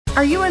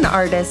Are you an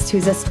artist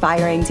who's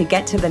aspiring to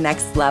get to the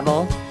next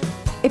level?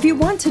 If you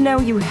want to know,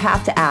 you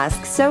have to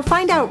ask, so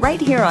find out right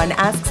here on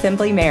Ask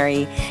Simply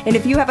Mary. And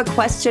if you have a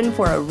question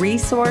for a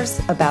resource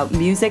about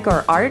music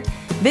or art,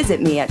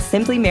 visit me at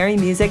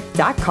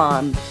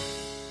simplymarymusic.com.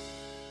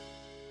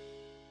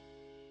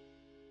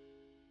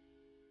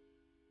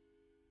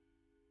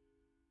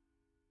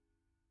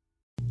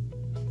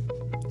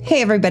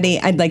 Hey everybody,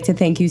 I'd like to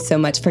thank you so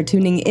much for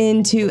tuning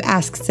in to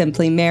Ask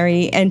Simply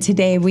Mary, and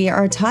today we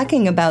are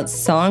talking about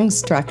song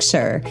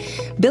structure.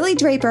 Billy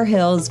Draper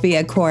Hills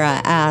via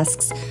Quora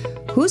asks,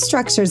 who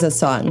structures a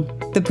song,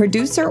 the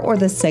producer or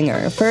the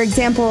singer? For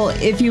example,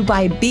 if you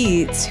buy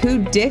beats,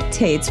 who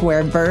dictates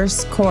where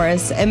verse,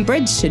 chorus, and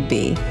bridge should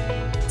be?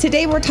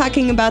 Today we're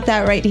talking about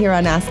that right here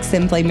on Ask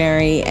Simply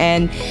Mary.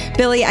 And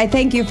Billy, I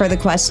thank you for the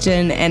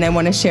question, and I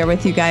want to share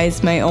with you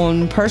guys my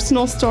own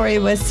personal story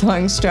with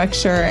song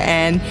structure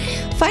and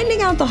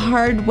finding out the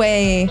hard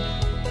way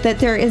that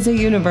there is a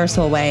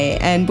universal way,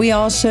 and we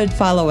all should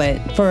follow it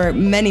for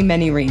many,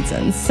 many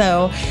reasons.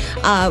 So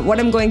what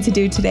I'm going to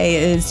do today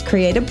is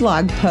create a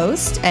blog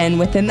post, and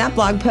within that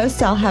blog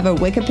post, I'll have a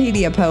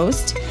Wikipedia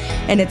post,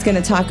 and it's going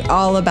to talk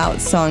all about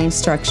song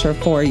structure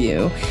for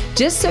you,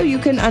 just so you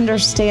can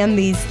understand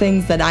these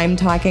things that I'm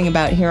talking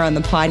about here on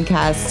the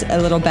podcast a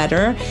little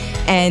better,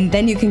 and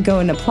then you can go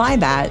and apply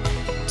that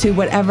to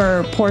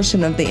whatever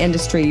portion of the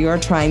industry you're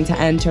trying to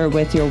enter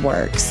with your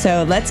work.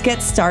 So let's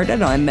get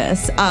started on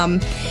this.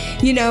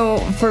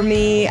 For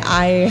me,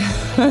 I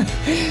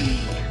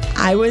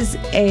was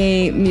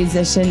a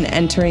musician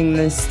entering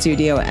the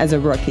studio as a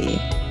rookie.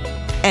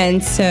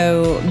 And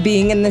so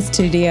being in the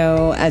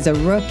studio as a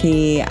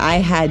rookie, I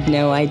had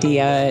no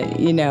idea,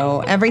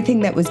 everything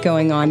that was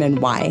going on and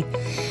why.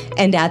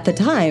 And at the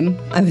time,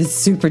 I was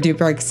super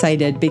duper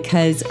excited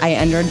because I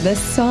entered this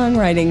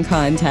songwriting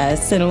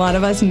contest, and a lot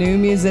of us new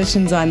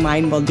musicians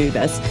online will do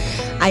this.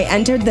 I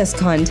entered this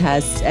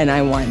contest and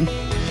I won.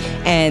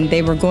 And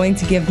they were going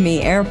to give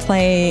me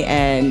airplay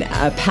and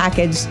a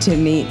package to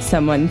meet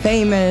someone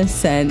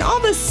famous and all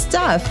this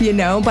stuff,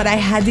 but I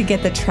had to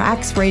get the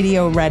tracks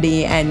radio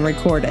ready and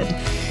recorded.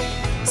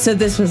 So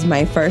this was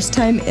my first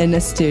time in a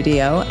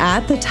studio.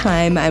 At the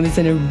time, I was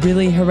in a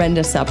really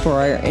horrendous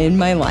uproar in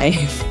my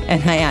life,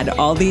 and I had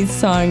all these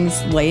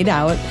songs laid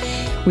out.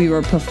 We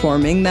were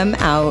performing them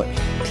out.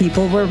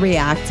 People were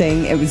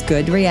reacting. It was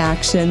good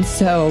reaction.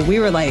 So we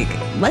were like,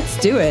 let's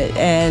do it.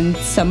 And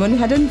someone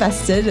had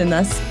invested in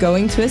us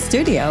going to a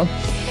studio.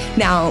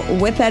 Now,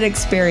 with that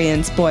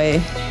experience,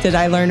 boy, did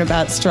I learn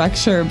about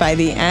structure by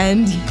the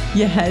end.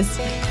 Yes.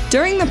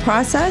 During the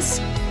process,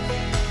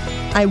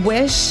 I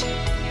wish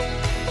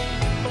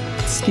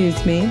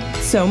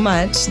so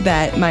much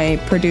that my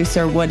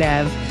producer would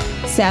have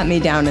sat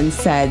me down and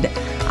said,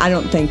 I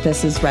don't think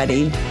this is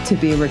ready to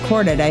be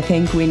recorded. I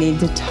think we need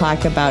to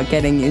talk about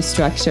getting you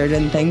structured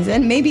and things,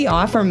 and maybe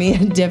offer me a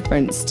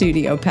different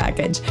studio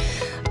package.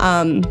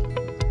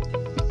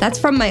 That's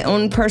from my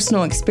own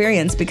personal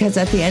experience, because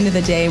at the end of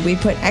the day, we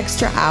put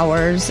extra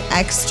hours,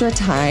 extra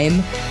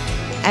time,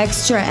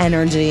 extra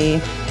energy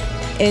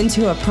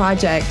into a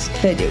project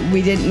that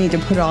we didn't need to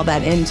put all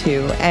that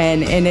into,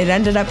 and it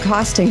ended up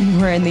costing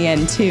more in the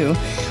end too.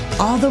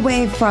 All the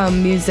way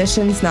from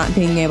musicians not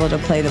being able to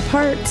play the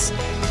parts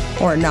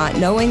or not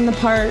knowing the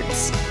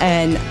parts,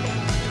 and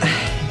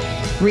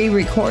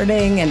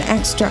re-recording and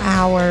extra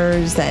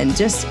hours and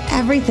just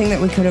everything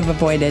that we could have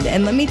avoided.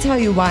 And let me tell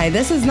you why.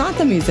 This is not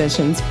the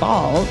musician's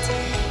fault.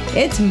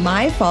 It's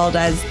my fault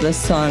as the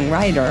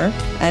songwriter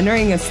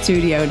entering a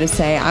studio to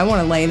say, I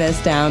want to lay this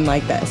down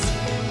like this.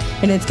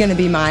 And it's going to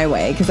be my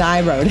way because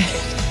I wrote it.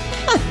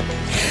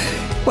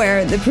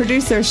 Where the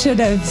producer should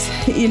have,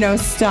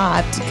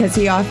 stopped because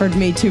he offered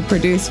me to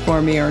produce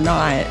for me or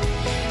not.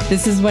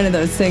 This is one of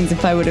those things,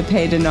 if I would have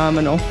paid a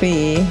nominal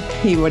fee,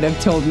 he would have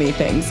told me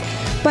things.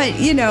 But,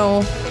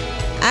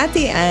 at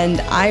the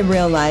end, I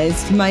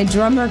realized my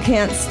drummer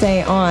can't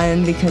stay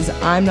on because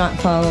I'm not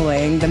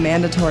following the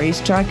mandatory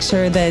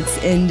structure that's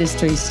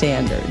industry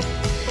standard.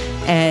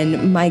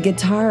 And my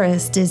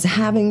guitarist is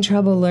having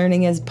trouble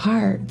learning his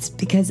parts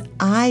because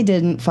I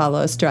didn't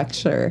follow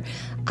structure.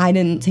 I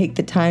didn't take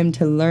the time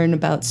to learn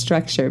about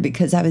structure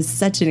because I was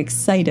such an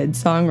excited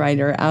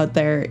songwriter out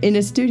there in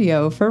a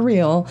studio for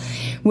real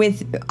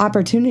with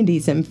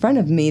opportunities in front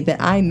of me that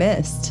I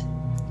missed.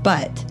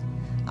 But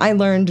I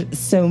learned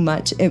so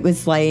much. It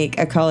was like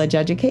a college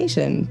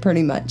education,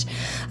 pretty much.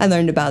 I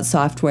learned about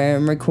software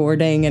and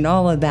recording and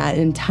all of that,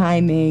 and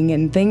timing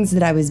and things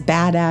that I was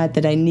bad at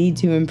that I need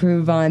to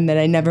improve on that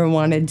I never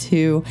wanted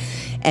to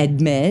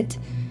admit.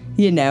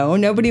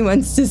 Nobody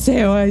wants to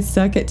say, oh, I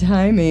suck at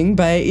timing,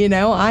 but,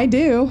 I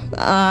do.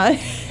 But,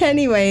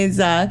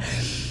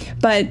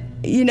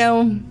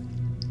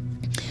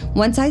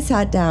 once I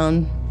sat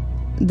down,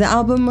 the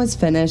album was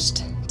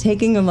finished.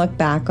 Taking a look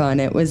back on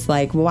it was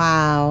like,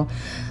 wow,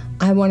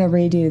 I want to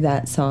redo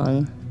that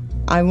song.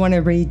 I want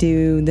to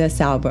redo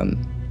this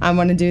album. I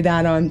want to do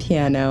that on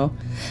piano.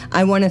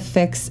 I want to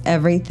fix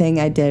everything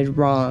I did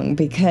wrong,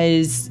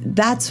 because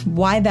that's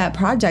why that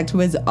project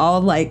was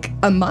all like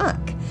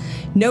amok.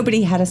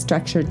 nobody had a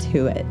structure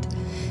to it.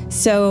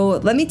 So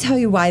let me tell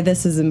you why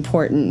this is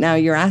important. Now,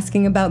 you're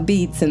asking about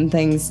beats and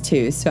things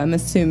too, so I'm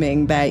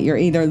assuming that you're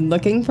either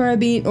looking for a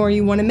beat or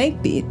you want to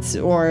make beats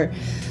or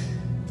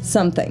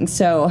something.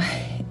 So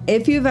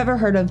if you've ever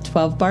heard of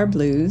 12-bar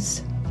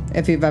blues,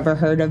 if you've ever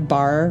heard of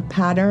bar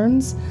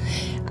patterns,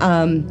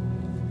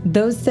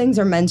 those things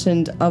are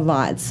mentioned a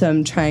lot. So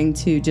I'm trying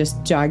to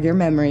just jog your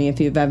memory if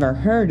you've ever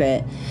heard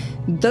it.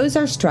 Those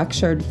are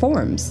structured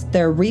forms.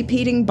 They're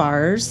repeating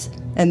bars,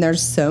 and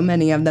there's so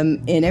many of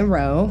them in a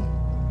row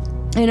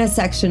in a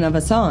section of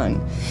a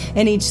song.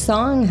 And each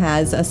song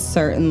has a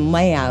certain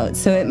layout.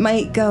 So it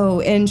might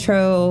go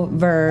intro,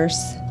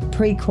 verse,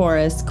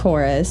 pre-chorus,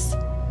 chorus,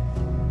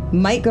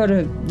 might go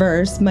to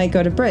verse, might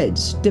go to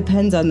bridge,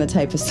 depends on the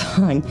type of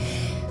song.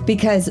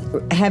 Because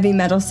heavy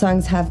metal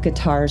songs have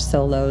guitar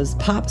solos,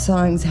 pop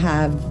songs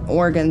have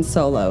organ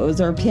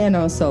solos or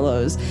piano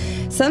solos.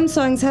 Some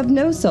songs have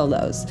no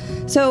solos.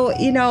 So,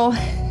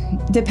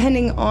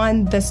 depending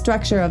on the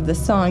structure of the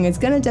song, it's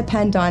going to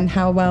depend on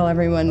how well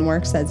everyone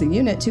works as a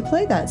unit to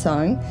play that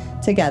song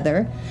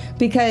together,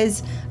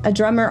 because a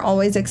drummer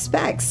always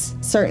expects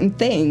certain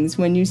things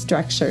when you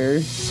structure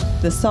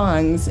the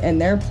songs and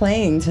they're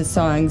playing to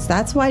songs.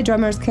 That's why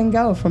drummers can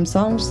go from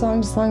song to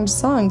song to song to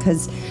song,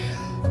 because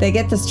they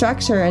get the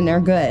structure and they're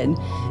good.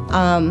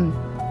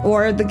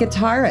 Or the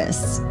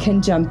guitarists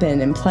can jump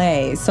in and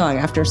play song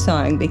after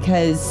song,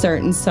 because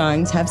certain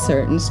songs have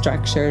certain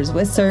structures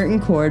with certain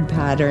chord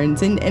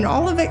patterns, and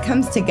all of it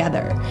comes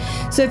together.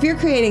 So if you're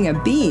creating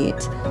a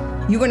beat,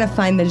 you want to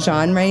find the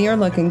genre you're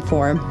looking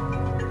for.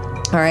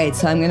 All right,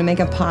 so I'm going to make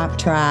a pop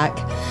track,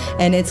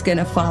 and it's going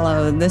to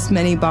follow this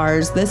many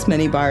bars, this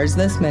many bars,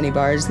 this many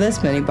bars,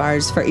 this many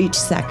bars for each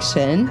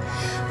section.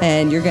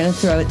 And you're going to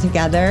throw it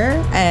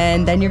together,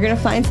 and then you're going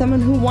to find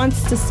someone who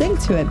wants to sing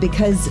to it,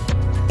 because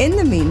in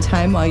the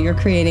meantime, while you're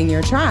creating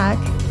your track,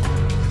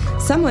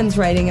 someone's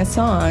writing a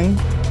song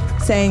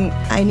saying,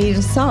 I need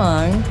a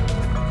song,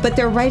 but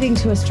they're writing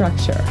to a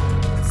structure.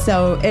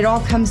 So it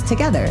all comes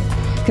together,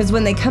 because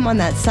when they come on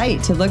that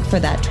site to look for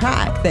that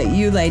track that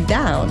you laid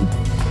down,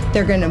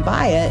 they're going to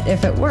buy it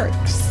if it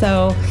works.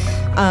 So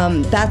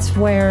that's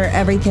where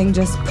everything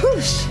just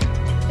poosh.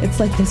 It's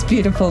like this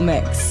beautiful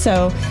mix.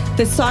 So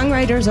the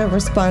songwriters are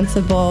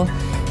responsible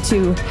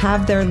to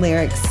have their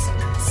lyrics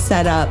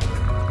set up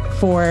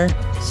for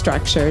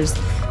structures.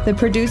 The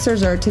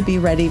producers are to be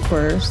ready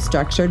for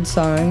structured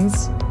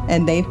songs,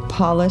 and they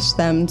polish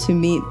them to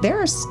meet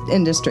their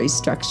industry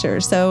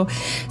structure. So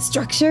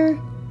structure,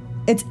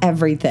 it's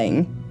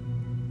everything.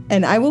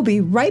 And I will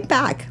be right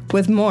back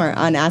with more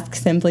on Ask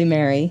Simply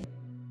Mary.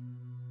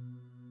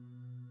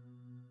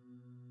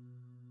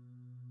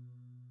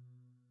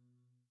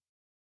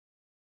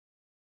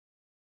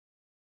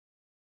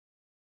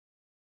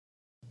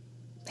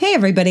 Hey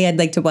everybody, I'd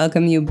like to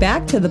welcome you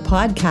back to the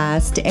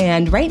podcast,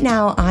 and right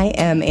now I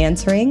am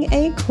answering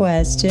a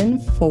question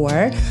for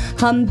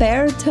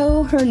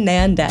Humberto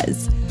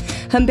Hernandez.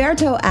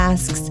 Humberto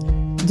asks,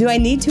 do I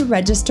need to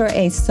register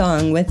a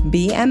song with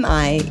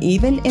BMI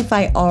even if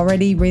I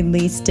already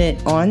released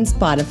it on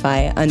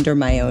Spotify under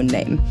my own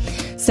name?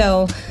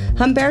 So,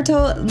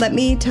 Humberto, let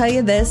me tell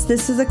you this.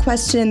 This is a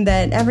question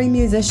that every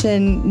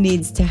musician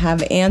needs to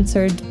have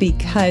answered,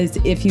 because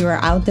if you are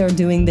out there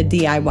doing the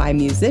DIY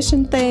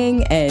musician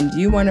thing and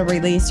you want to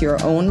release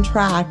your own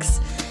tracks,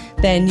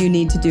 then you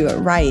need to do it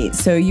right.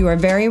 So you are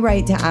very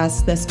right to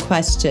ask this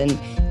question.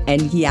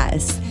 And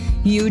yes,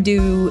 you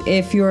do.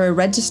 If you're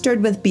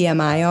registered with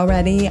BMI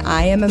already,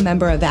 I am a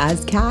member of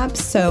ASCAP,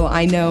 so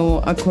I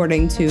know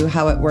according to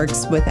how it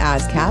works with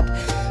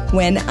ASCAP,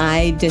 when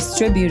I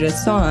distribute a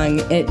song,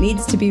 it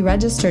needs to be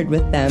registered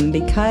with them,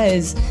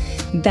 because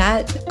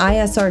that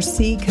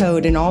ISRC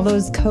code and all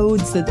those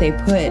codes that they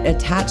put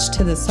attached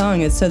to the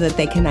song is so that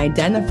they can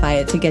identify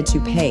it to get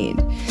you paid.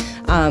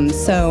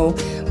 So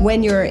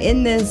when you're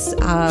in this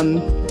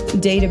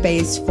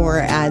database for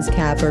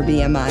ASCAP or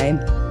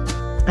BMI,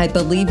 I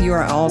believe you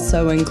are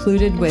also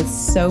included with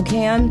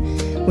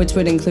SOCAN, which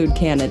would include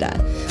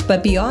Canada.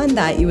 But beyond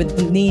that, you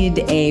would need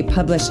a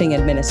publishing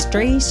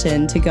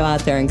administration to go out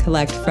there and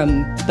collect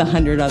from the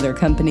 100 other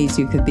companies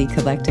you could be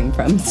collecting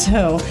from.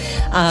 So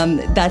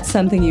that's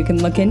something you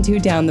can look into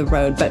down the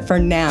road. But for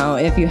now,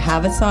 if you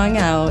have a song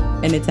out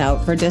and it's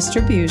out for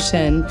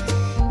distribution,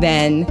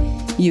 then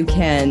you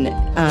can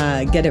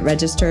get it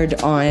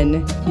registered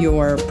on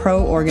your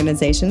pro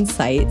organization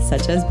site,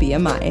 such as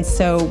BMI.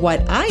 So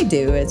what I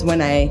do is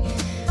when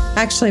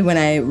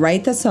I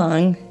write the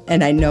song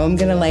and I know I'm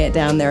going to lay it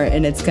down there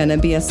and it's going to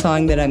be a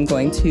song that I'm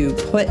going to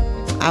put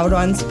out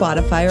on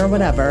Spotify or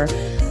whatever,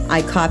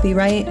 I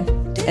copyright.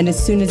 And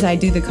as soon as I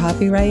do the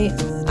copyright,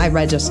 I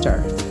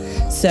register.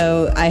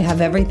 So I have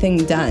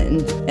everything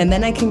done. And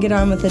then I can get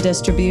on with the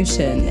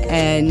distribution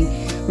and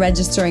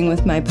registering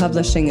with my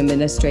publishing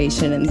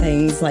administration and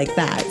things like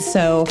that.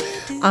 So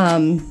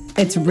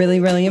it's really,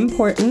 really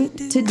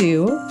important to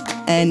do.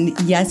 And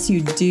yes,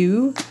 you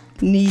do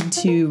need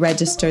to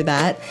register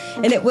that.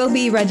 And it will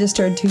be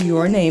registered to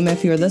your name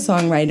if you're the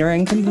songwriter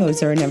and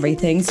composer and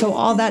everything. So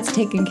all that's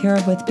taken care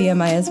of with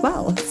BMI as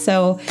well.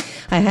 So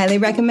I highly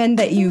recommend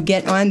that you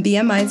get on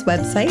BMI's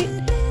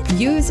website.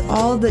 Use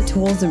all the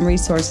tools and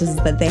resources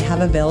that they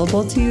have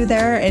available to you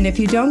there. And if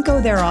you don't go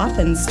there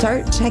often,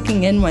 start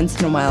checking in once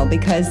in a while,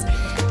 because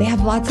they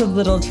have lots of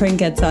little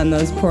trinkets on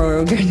those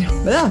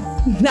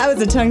that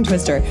was a tongue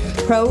twister.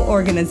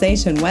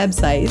 Pro-organization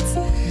websites.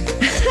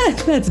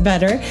 That's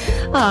better.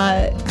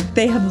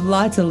 They have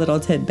lots of little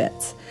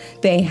tidbits.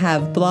 They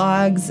have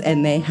blogs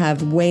and they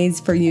have ways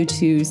for you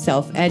to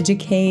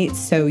self-educate.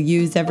 So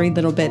use every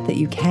little bit that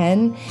you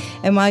can.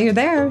 And while you're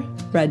there,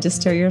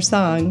 register your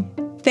song.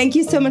 Thank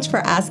you so much for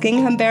asking,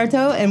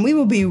 Humberto, and we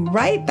will be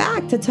right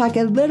back to talk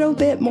a little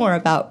bit more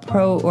about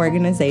pro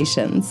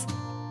organizations.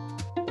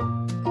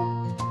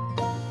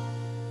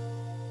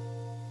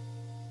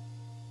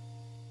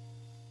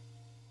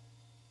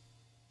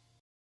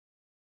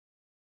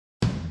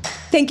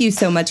 Thank you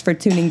so much for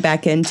tuning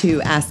back in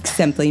to Ask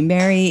Simply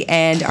Mary,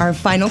 and our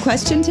final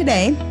question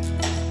today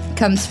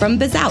comes from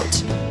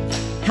Bizout.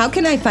 How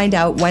can I find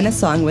out when a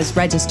song was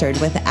registered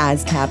with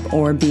ASCAP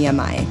or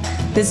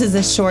BMI? This is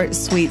a short,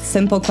 sweet,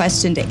 simple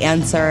question to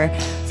answer.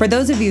 For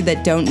those of you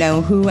that don't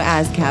know who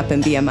ASCAP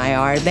and BMI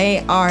are, they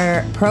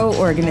are pro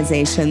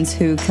organizations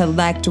who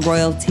collect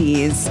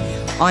royalties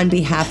on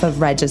behalf of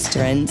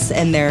registrants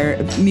and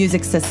their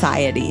music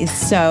societies.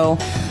 So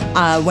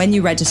when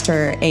you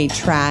register a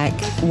track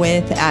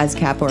with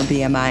ASCAP or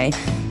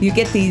BMI, you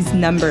get these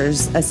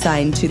numbers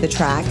assigned to the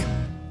track.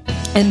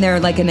 And they're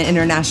like an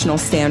international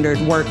standard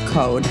work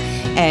code.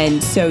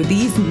 And so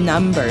these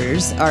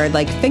numbers are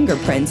like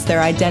fingerprints,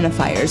 they're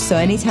identifiers. So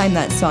anytime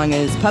that song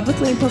is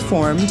publicly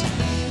performed,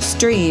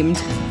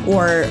 streamed,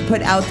 or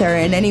put out there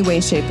in any way,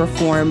 shape, or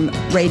form,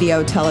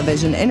 radio,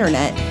 television,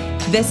 internet,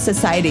 this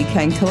society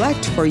can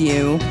collect for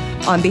you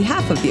on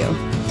behalf of you.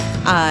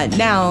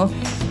 Now,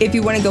 if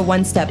you want to go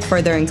one step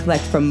further and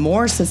collect from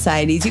more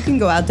societies, you can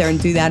go out there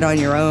and do that on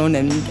your own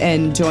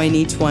and join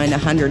each one,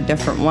 100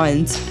 different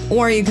ones.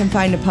 Or you can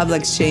find a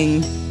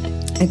publishing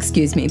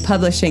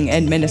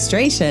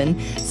administration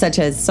such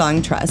as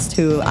Songtrust,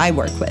 who I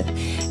work with.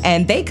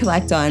 And they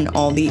collect on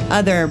all the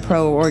other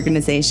pro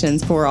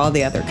organizations for all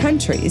the other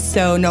countries.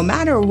 So no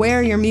matter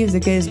where your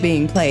music is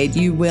being played,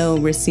 you will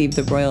receive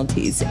the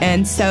royalties.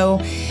 And so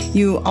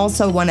you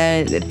also want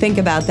to think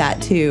about that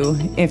too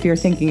if you're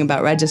thinking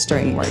about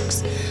registering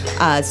works.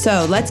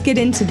 So let's get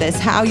into this.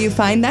 How you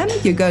find them?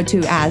 You go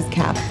to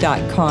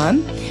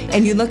ascap.com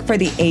and you look for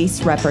the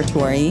ACE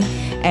repertory.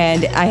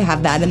 And I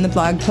have that in the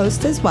blog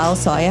post as well.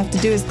 So all you have to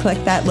do is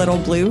click that little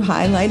blue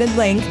highlighted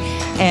link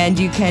and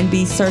you can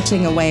be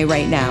searching away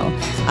right now.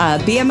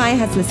 BMI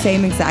has the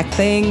same exact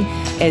thing.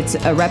 It's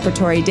a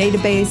repertory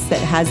database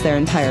that has their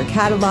entire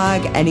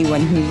catalog,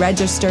 anyone who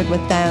registered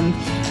with them.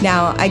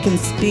 Now, I can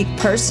speak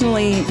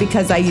personally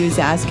because I use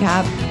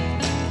ASCAP.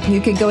 You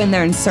can go in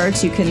there and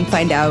search. You can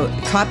find out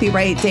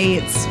copyright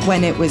dates,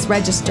 when it was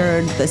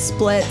registered, the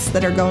splits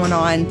that are going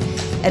on,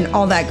 and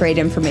all that great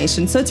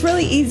information. So it's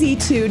really easy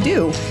to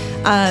do.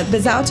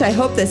 Bizout, I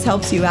hope this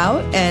helps you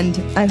out, and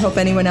I hope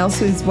anyone else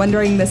who's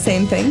wondering the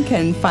same thing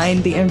can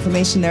find the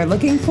information they're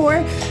looking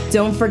for.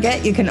 Don't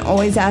forget, you can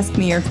always ask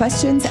me your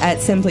questions at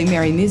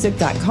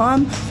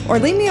simplymarymusic.com or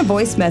leave me a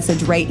voice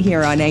message right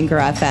here on Anchor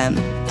FM.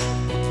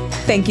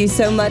 Thank you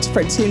so much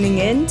for tuning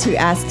in to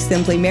Ask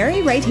Simply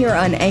Mary right here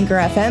on Anchor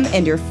FM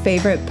and your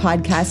favorite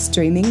podcast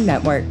streaming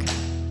network.